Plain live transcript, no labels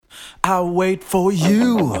I wait for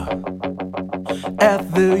you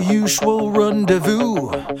at the usual rendezvous.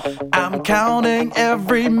 I'm counting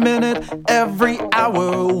every minute, every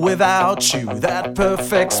hour without you. That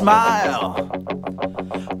perfect smile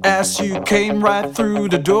as you came right through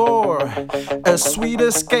the door, a sweet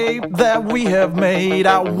escape that we have made.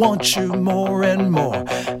 I want you more and more.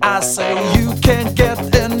 I say you can't get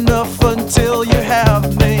enough until you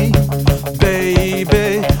have me,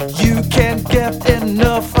 baby. You can't get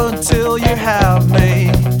enough until you have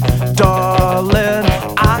me, darling.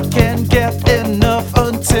 I can't get enough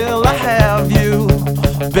until I have you,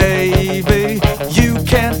 baby. You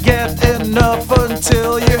can't get enough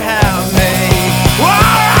until you have me.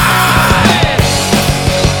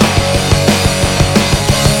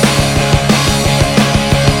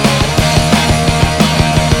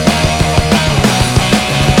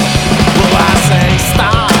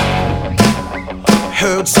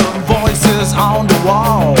 Heard some voices on the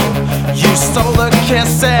wall. You stole a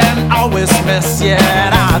kiss and always miss. Yet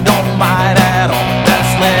I don't mind at all.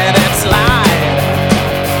 Let's let it slide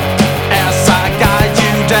as I guide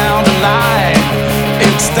you down the line.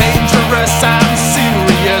 It's dangerous, I'm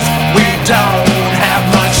serious. We don't have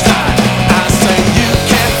much time. I say you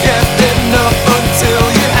can't get enough until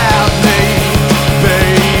you have me,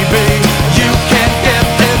 baby. You can't get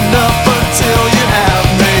enough until you have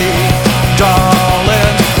me, darling.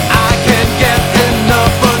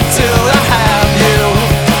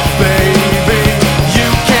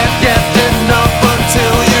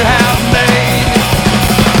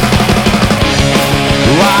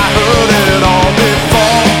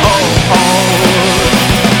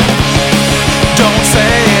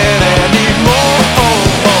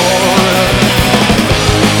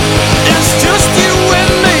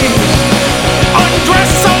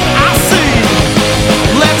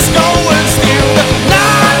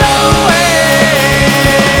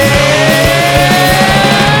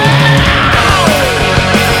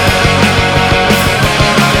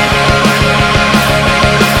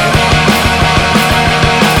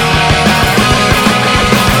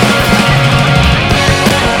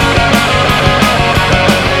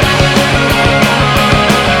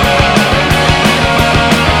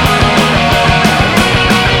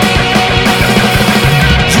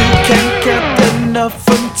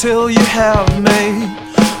 Until you have me,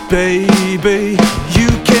 baby. You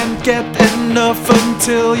can't get enough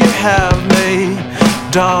until you have me,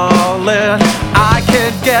 darling. I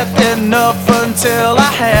can't get enough until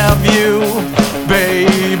I have you,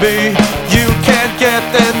 baby. You can't get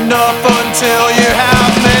enough until you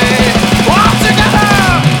have me.